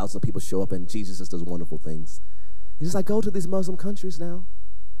 Tens of thousands of people show up, and Jesus just does wonderful things. And she's like, go to these Muslim countries now,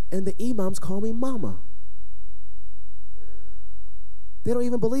 and the imams call me mama. They don't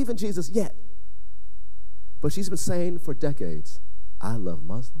even believe in Jesus yet. But she's been saying for decades, I love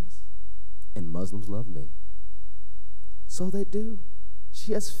Muslims, and Muslims love me. So they do.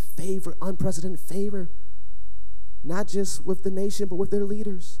 She has favor, unprecedented favor, not just with the nation, but with their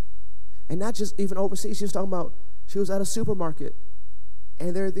leaders. And not just even overseas. She was talking about, she was at a supermarket,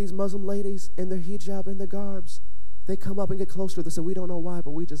 and there are these Muslim ladies in their hijab and their garbs. They come up and get close to her. They say, we don't know why,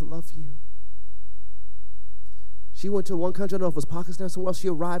 but we just love you. She went to one country, I don't know if it was Pakistan or somewhere else. She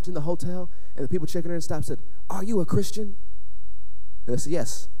arrived in the hotel, and the people checking her and stopped and said, are you a Christian? And they said,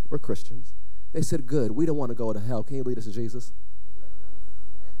 yes, we're Christians. They said, good, we don't want to go to hell. Can you lead us to Jesus?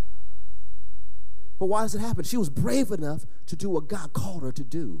 But why does it happen? She was brave enough to do what God called her to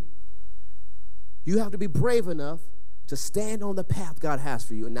do. You have to be brave enough to stand on the path God has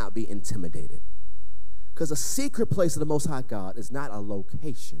for you and not be intimidated. Because a secret place of the Most High God is not a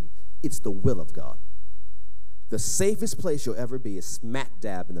location, it's the will of God. The safest place you'll ever be is smack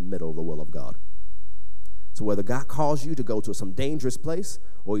dab in the middle of the will of God. So whether God calls you to go to some dangerous place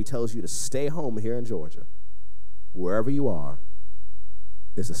or he tells you to stay home here in Georgia, wherever you are,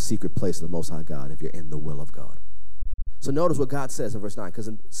 is a secret place of the Most High God if you're in the will of God. So notice what God says in verse 9, because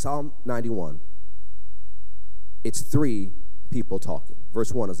in Psalm 91, it's three people talking.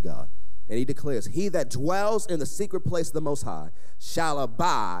 Verse 1 is God. And he declares, he that dwells in the secret place of the Most High shall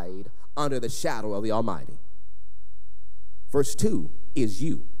abide under the shadow of the Almighty. Verse 2 is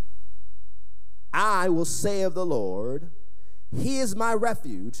you. I will say of the Lord, he is my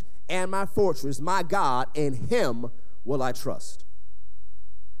refuge and my fortress, my God, in him will I trust.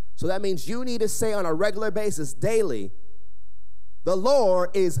 So that means you need to say on a regular basis, daily, the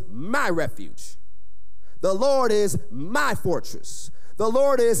Lord is my refuge. The Lord is my fortress. The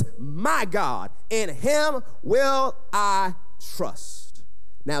Lord is my God. In him will I trust.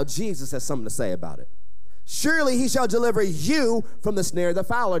 Now, Jesus has something to say about it. Surely he shall deliver you from the snare of the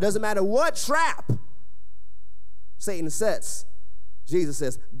fowler. Doesn't matter what trap Satan sets, Jesus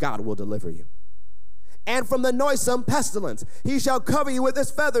says, God will deliver you. And from the noisome pestilence, he shall cover you with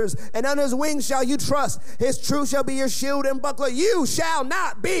his feathers, and under his wings shall you trust. His truth shall be your shield and buckler. You shall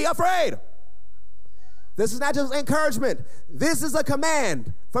not be afraid. This is not just encouragement. This is a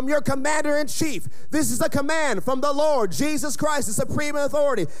command from your commander-in-chief. This is a command from the Lord, Jesus Christ, the supreme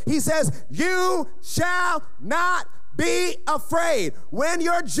authority. He says, you shall not be afraid. When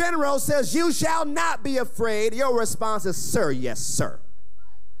your general says you shall not be afraid, your response is, sir, yes, sir.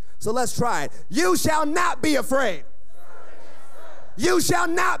 So let's try it. You shall not be afraid. You shall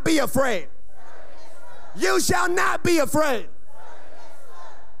not be afraid. You shall not be afraid.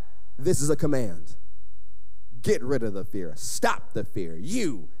 This is a command. Get rid of the fear. Stop the fear.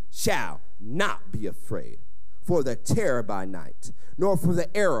 You shall not be afraid for the terror by night, nor for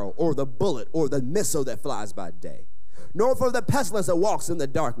the arrow or the bullet or the missile that flies by day, nor for the pestilence that walks in the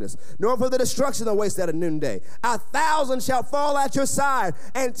darkness, nor for the destruction that wastes at a noonday. 1,000 shall fall at your side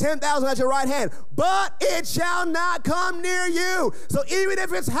and 10,000 at your right hand, but it shall not come near you. So even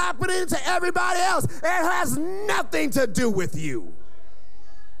if it's happening to everybody else, it has nothing to do with you.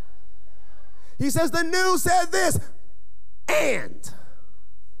 He says the news said this, and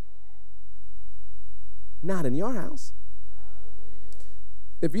not in your house.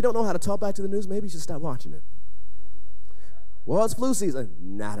 If you don't know how to talk back to the news, maybe you should stop watching it. Well, it's flu season.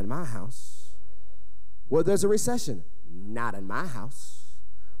 Not in my house. Well, there's a recession. Not in my house.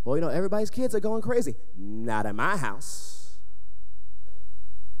 Well, you know, everybody's kids are going crazy. Not in my house.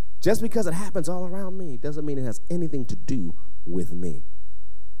 Just because it happens all around me doesn't mean it has anything to do with me.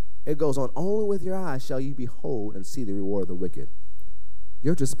 It goes on, only with your eyes shall you behold and see the reward of the wicked.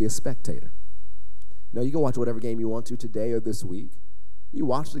 You'll just be a spectator. Now, you can watch whatever game you want to today or this week. You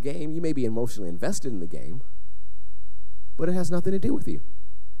watch the game, you may be emotionally invested in the game, but it has nothing to do with you.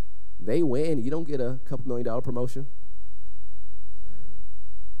 They win, you don't get a couple $1 million promotion.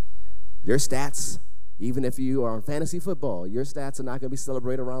 Your stats, even if you are on fantasy football, your stats are not going to be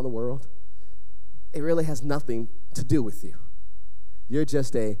celebrated around the world. It really has nothing to do with you. You're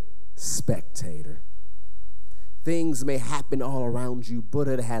just a spectator. Things may happen all around you, but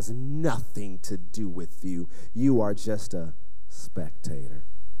it has nothing to do with you. You are just a spectator.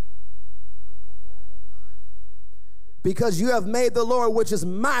 Because you have made the Lord, which is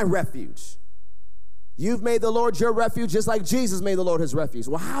my refuge. You've made the Lord your refuge just like Jesus made the Lord his refuge.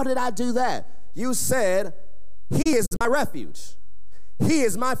 Well, how did I do that? You said, He is my refuge. He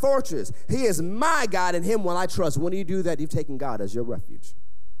is my fortress. He is my God, and him will I trust. When you do that, you've taken God as your refuge.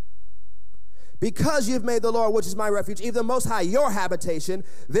 Because you've made the Lord, which is my refuge, even the Most High, your habitation,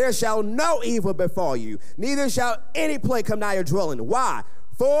 there shall no evil befall you, neither shall any plague come nigh your dwelling. Why?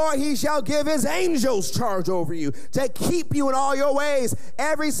 For he shall give his angels charge over you to keep you in all your ways.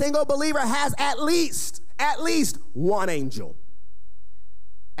 Every single believer has at least one angel.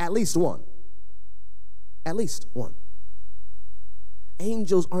 At least one. At least one.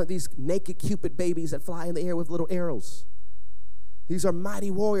 Angels aren't these naked Cupid babies that fly in the air with little arrows. These are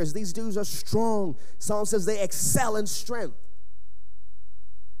mighty warriors. These dudes are strong. Psalm says they excel in strength.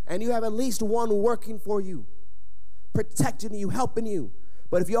 And you have at least one working for you, protecting you, helping you.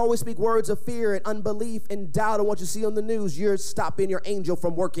 But if you always speak words of fear and unbelief and doubt on what you see on the news, you're stopping your angel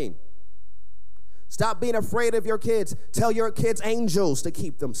from working. Stop being afraid of your kids. Tell your kids angels to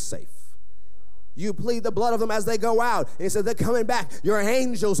keep them safe. You plead the blood of them as they go out. And it says they're coming back. Your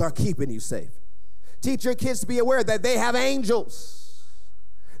angels are keeping you safe. Teach your kids to be aware that they have angels.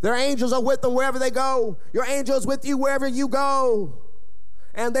 Their angels are with them wherever they go. Your angel is with you wherever you go.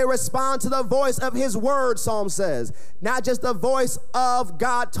 And they respond to the voice of his word, Psalm says. Not just the voice of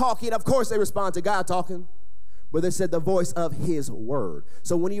God talking. Of course they respond to God talking. But they said the voice of his word.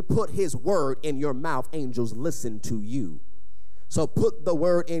 So when you put his word in your mouth, angels listen to you. So put the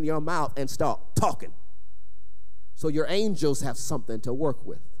word in your mouth and start talking. So your angels have something to work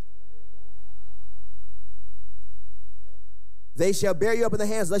with. They shall bear you up in the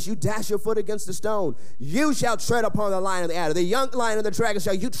hands, lest you dash your foot against the stone. You shall tread upon the lion and the adder. The young lion and the dragon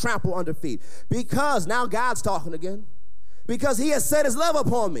shall you trample under feet. Because, now God's talking again. Because he has set his love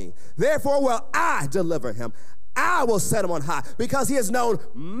upon me. Therefore will I deliver him. I will set him on high. Because he has known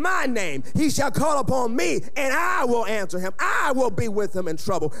my name. He shall call upon me, and I will answer him. I will be with him in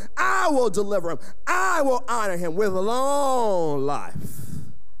trouble. I will deliver him. I will honor him with a long life.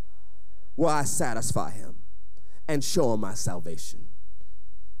 Will I satisfy him and show him my salvation.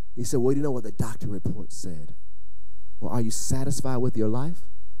 He said, well, you know what the doctor report said? Well, are you satisfied with your life?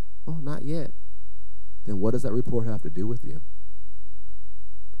 Oh, not yet. Then what does that report have to do with you?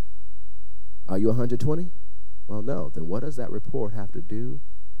 Are you 120? Well, no. Then what does that report have to do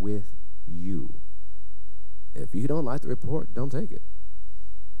with you? If you don't like the report, don't take it.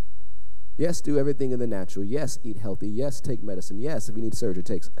 Yes, do everything in the natural. Yes, eat healthy. Yes, take medicine. Yes, if you need surgery,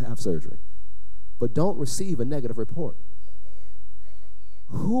 have surgery. But don't receive a negative report.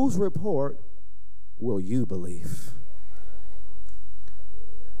 Whose report will you believe?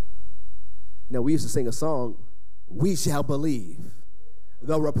 Now, we used to sing a song, we shall believe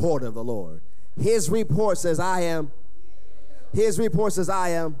the report of the Lord. His report says I am. His report says I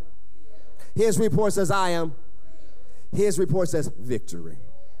am. His report says I am. His report says victory.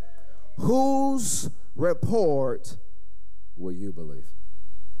 Whose report will you believe?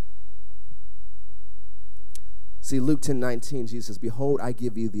 See, Luke 10:19, Jesus says, behold, I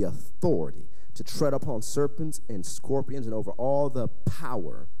give you the authority to tread upon serpents and scorpions and over all the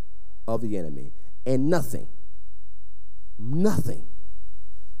power of the enemy. And nothing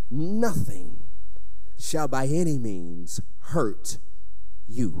shall by any means hurt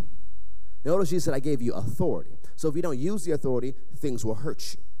you. Notice Jesus said, I gave you authority. So if you don't use the authority, things will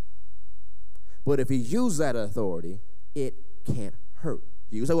hurt you. But if you use that authority, it can't hurt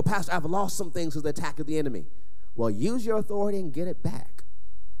you. You say, well, Pastor, I've lost some things with the attack of the enemy. Well, use your authority and get it back.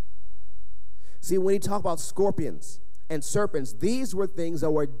 See, when you talk about scorpions and serpents, these were things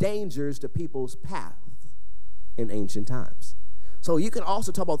that were dangers to people's path in ancient times. So you can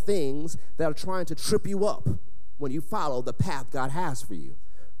also talk about things that are trying to trip you up when you follow the path God has for you.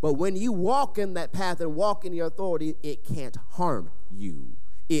 But when you walk in that path and walk in your authority, it can't harm you.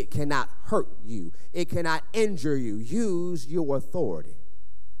 It cannot hurt you. It cannot injure you. Use your authority.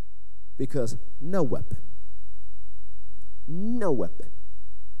 Because no weapon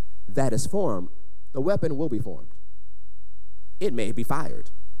that is formed, the weapon will be formed. It may be fired,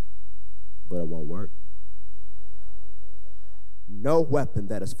 but it won't work. No weapon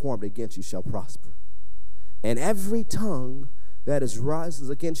that is formed against you shall prosper. And every tongue that rises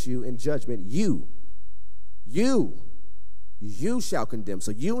against you in judgment, you shall condemn.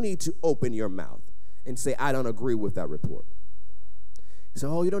 So you need to open your mouth and say, I don't agree with that report. You say,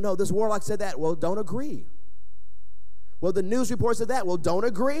 oh, you don't know, this warlock said that. Well, don't agree. Well, the news report said that. Well, don't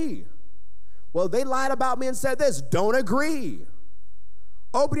agree. Well, they lied about me and said this. Don't agree.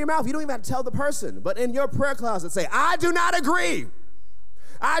 Open your mouth. You don't even have to tell the person. But in your prayer closet, say, I do not agree.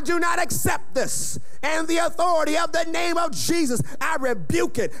 I do not accept this. And the authority of the name of Jesus, I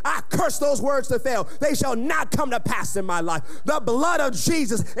rebuke it. I curse those words to fail. They shall not come to pass in my life. The blood of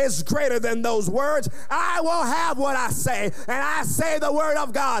Jesus is greater than those words. I will have what I say, and I say the word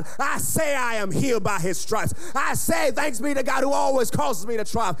of God. I say I am healed by his stripes. I say thanks be to God who always causes me to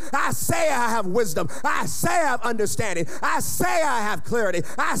triumph. I say I have wisdom. I say I have understanding. I say I have clarity.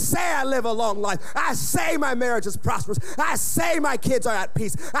 I say I live a long life. I say my marriage is prosperous. I say my kids are at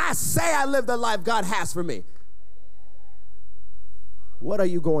peace. I say I live the life God has for me. What are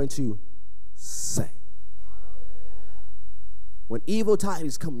you going to say? When evil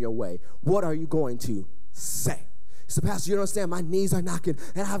tidings come your way, what are you going to say? So, Pastor, you don't understand. My knees are knocking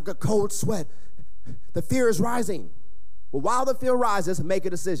and I've got cold sweat. The fear is rising. Well, while the fear rises, make a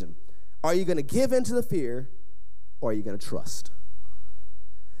decision. Are you going to give in to the fear, or are you going to trust?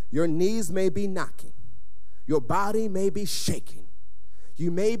 Your knees may be knocking. Your body may be shaking. You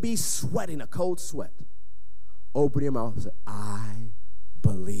may be sweating a cold sweat. Open your mouth and say, I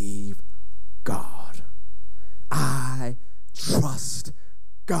believe God. I trust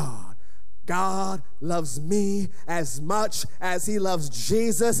God. God loves me as much as he loves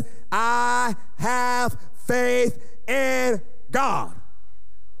Jesus. I have faith in God.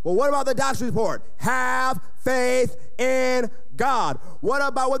 Well, what about the doctor's report? Have faith in God. What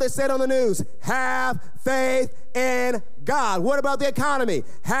about what they said on the news? Have faith in God. What about the economy?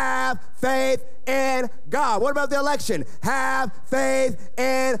 Have faith in God. What about the election? Have faith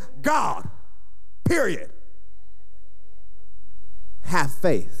in God. Period. Have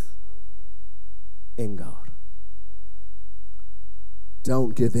faith in God.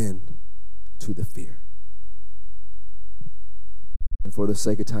 Don't give in to the fear. And for the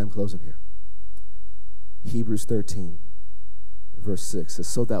sake of time, closing here. Hebrews 13, verse 6 says,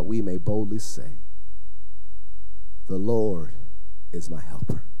 so that we may boldly say, the Lord is my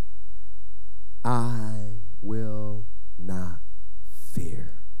helper. I will not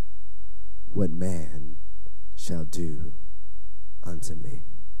fear what man shall do unto me.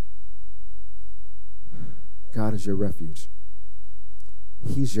 God is your refuge.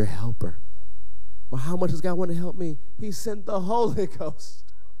 He's your helper. Well, how much does God want to help me? He sent the Holy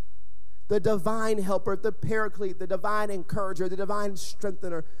Ghost, the divine helper, the paraclete, the divine encourager, the divine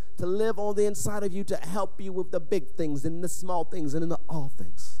strengthener, to live on the inside of you to help you with the big things and the small things and in the all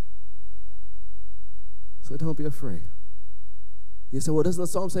things. So don't be afraid. You say, well, doesn't the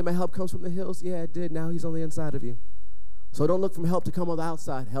psalm say my help comes from the hills? Yeah, it did. Now he's on the inside of you. So don't look for help to come on the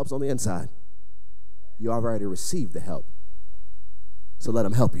outside. Help's on the inside. You already received the help. So let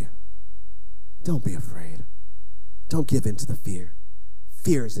him help you. Don't be afraid. Don't give in to the fear.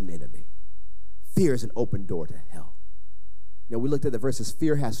 Fear is an enemy. Fear is an open door to hell. Now, we looked at the verses,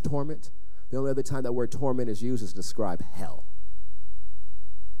 fear has torment. The only other time that word torment is used is to describe hell.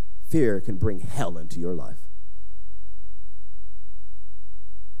 Fear can bring hell into your life.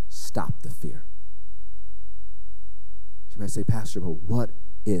 Stop the fear. You might say, Pastor, but what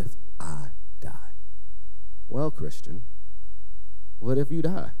if I die? Well, Christian, what if you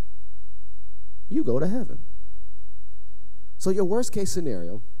die? You go to heaven. So your worst case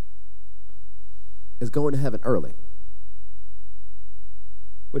scenario is going to heaven early,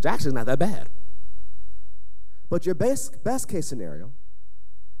 which actually is not that bad. But your best case scenario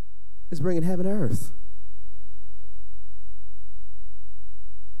is bringing heaven to earth.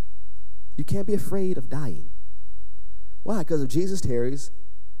 You can't be afraid of dying. Why? Because if Jesus tarries,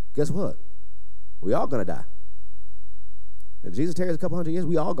 guess what? We all going to die. If Jesus tarries a couple hundred years,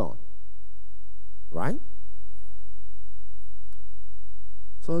 we all gone. Right?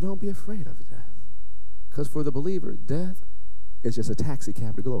 So don't be afraid of death. Because for the believer, death is just a taxi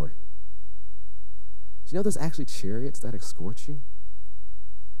cab to glory. Do you know there's actually chariots that escort you?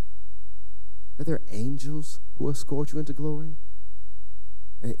 That there are angels who escort you into glory?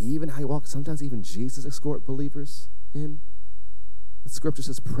 And even how you walk, sometimes even Jesus escort believers in. The scripture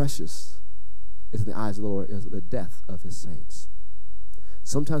says precious is in the eyes of the Lord is the death of his saints.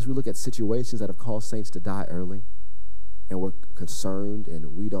 Sometimes we look at situations that have caused saints to die early, and we're concerned,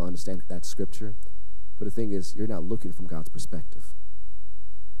 and we don't understand that scripture. But the thing is, you're not looking from God's perspective.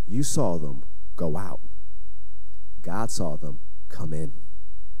 You saw them go out. God saw them come in.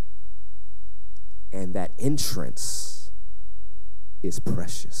 And that entrance is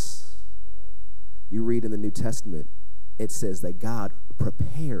precious. You read in the New Testament, it says that God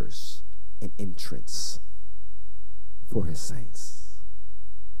prepares an entrance for his saints.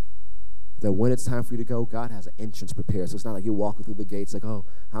 That when it's time for you to go, God has an entrance prepared. So it's not like you're walking through the gates like, oh,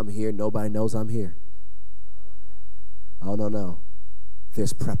 I'm here. Nobody knows I'm here. Oh, no.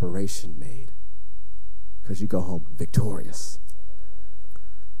 There's preparation made because you go home victorious.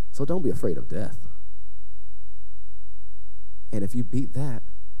 So don't be afraid of death. And if you beat that,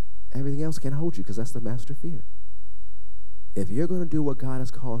 everything else can hold you, because that's the master fear. If you're going to do what God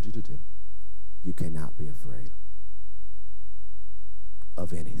has called you to do, you cannot be afraid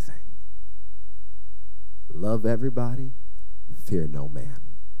of anything. Love everybody, fear no man.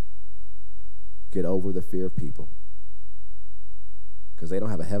 Get over the fear of people, because they don't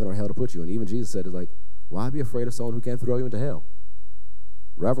have a heaven or hell to put you in. Even Jesus said, it's like, why be afraid of someone who can't throw you into hell?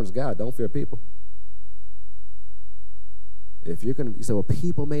 Reverence God, don't fear people. If you're going to, you say, well,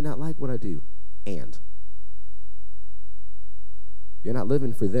 people may not like what I do. And you're not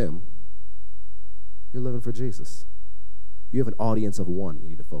living for them. You're living for Jesus. You have an audience of one you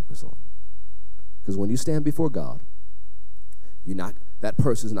need to focus on. Because when you stand before God, that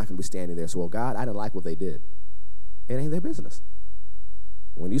person's not going to be standing there. So, well, God, I didn't like what they did. It ain't their business.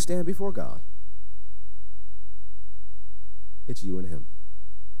 When you stand before God, it's you and him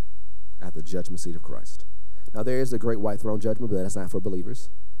at the judgment seat of Christ. Now, there is the great white throne judgment, but that's not for believers,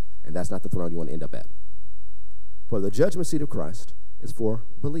 and that's not the throne you want to end up at. But the judgment seat of Christ is for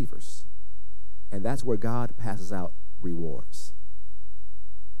believers, and that's where God passes out rewards.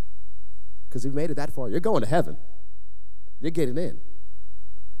 Because if you made it that far, you're going to heaven. You're getting in.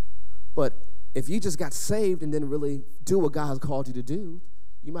 But if you just got saved and didn't really do what God has called you to do,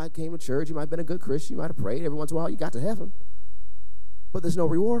 you might have came to church, you might have been a good Christian, you might have prayed every once in a while, you got to heaven. But there's no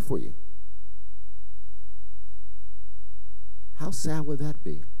reward for you. How sad would that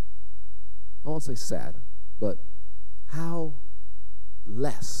be? I won't say sad, but how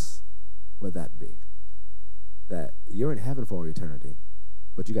less would that be? That you're in heaven for all eternity,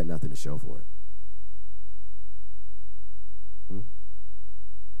 but you got nothing to show for it.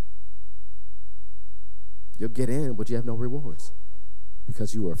 You'll get in, but you have no rewards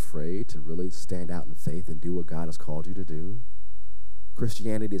because you were afraid to really stand out in faith and do what God has called you to do.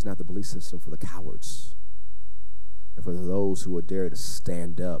 Christianity is not the belief system for the cowards, and for those who would dare to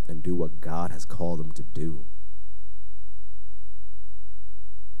stand up and do what God has called them to do.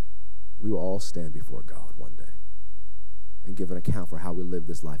 We will all stand before God one day and give an account for how we live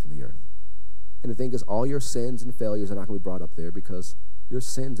this life in the earth. And the thing is, all your sins and failures are not going to be brought up there because your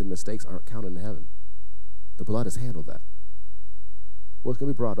sins and mistakes aren't counted in heaven. The blood has handled that. What's going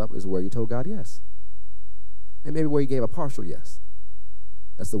to be brought up is where you told God yes. And maybe where you gave a partial yes.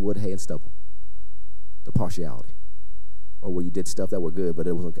 That's the wood, hay, and stubble. The partiality. Or where you did stuff that were good, but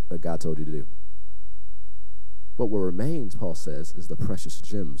it wasn't what God told you to do. But what remains, Paul says, is the precious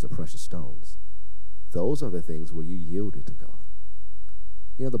gems, the precious stones. Those are the things where you yielded to God.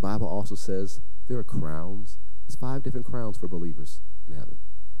 You know, the Bible also says there are crowns. There's 5 different crowns for believers in heaven.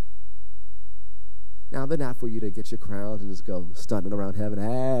 Now, they're not for you to get your crowns and just go stunting around heaven.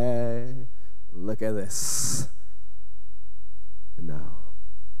 Hey, look at this. No.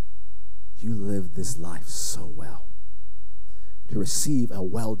 You lived this life so well to receive a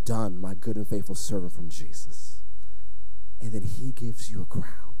well done, my good and faithful servant from Jesus. And then he gives you a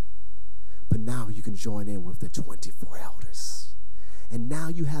crown. But now you can join in with the 24 elders. And now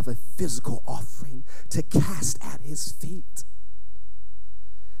you have a physical offering to cast at his feet.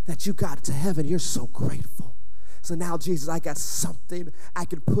 That you got to heaven, you're so grateful. So now, Jesus, I got something I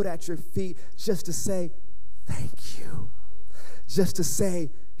can put at your feet just to say, thank you. Just to say,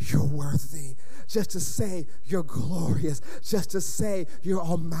 you're worthy. Just to say, you're glorious. Just to say, you're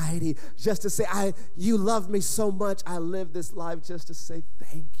almighty. Just to say, you love me so much, I live this life just to say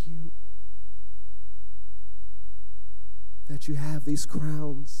thank you. That you have these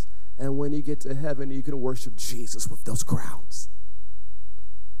crowns, and when you get to heaven, you can worship Jesus with those crowns.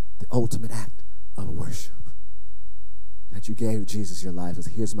 The ultimate act of worship. That you gave Jesus your life. Says,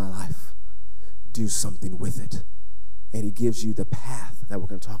 here's my life. Do something with it. And he gives you the path that we're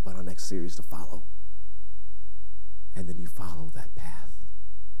going to talk about in our next series to follow. And then you follow that path.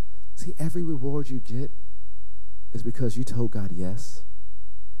 See, every reward you get is because you told God yes,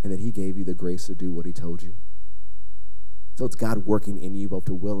 and then he gave you the grace to do what he told you. So it's God working in you both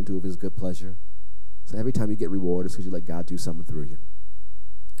to will and do of his good pleasure. So every time you get rewarded, it's because you let God do something through you.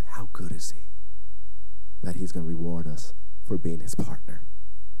 How good is he? That he's going to reward us for being his partner.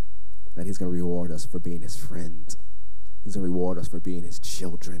 That he's going to reward us for being his friend. He's going to reward us for being his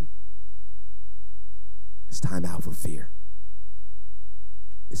children. It's time out for fear.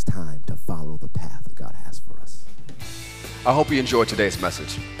 It's time to follow the path that God has for us. I hope you enjoyed today's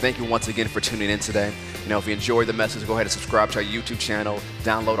message. Thank you once again for tuning in today. If you enjoyed the message, go ahead and subscribe to our YouTube channel,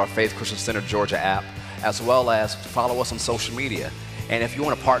 download our Faith Christian Center Georgia app, as well as follow us on social media. And if you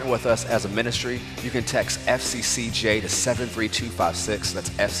want to partner with us as a ministry, you can text FCCJ to 73256. That's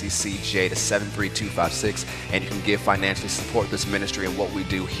FCCJ to 73256. And you can give financially support this ministry and what we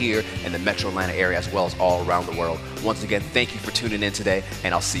do here in the Metro Atlanta area as well as all around the world. Once again, thank you for tuning in today,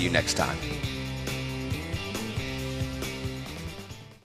 and I'll see you next time.